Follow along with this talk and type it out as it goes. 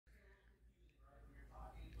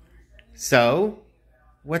So,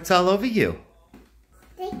 what's all over you?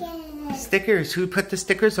 Stickers. Stickers. Who put the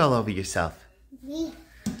stickers all over yourself? Me.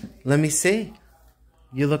 Let me see.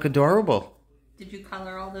 You look adorable. Did you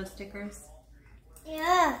color all those stickers?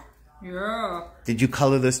 Yeah. Yeah. Did you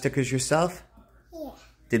color those stickers yourself? Yeah.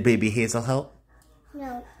 Did baby Hazel help?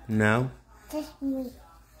 No. No? Just me.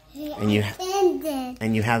 And you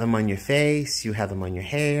have them on your face. You have them on your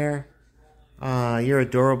hair. Ah, you're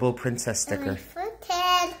adorable princess sticker.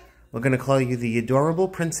 Footed. We're going to call you the adorable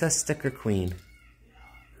princess sticker queen.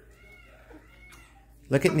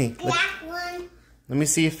 Look at me. Look. Black one. Let me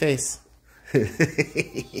see your face.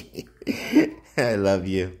 I love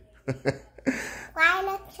you. Why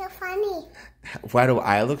look so funny? Why do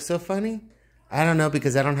I look so funny? I don't know,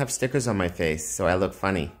 because I don't have stickers on my face, so I look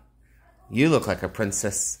funny. You look like a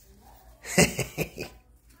princess.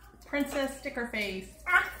 Princess sticker face.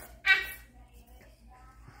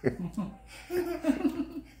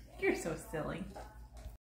 You're so silly.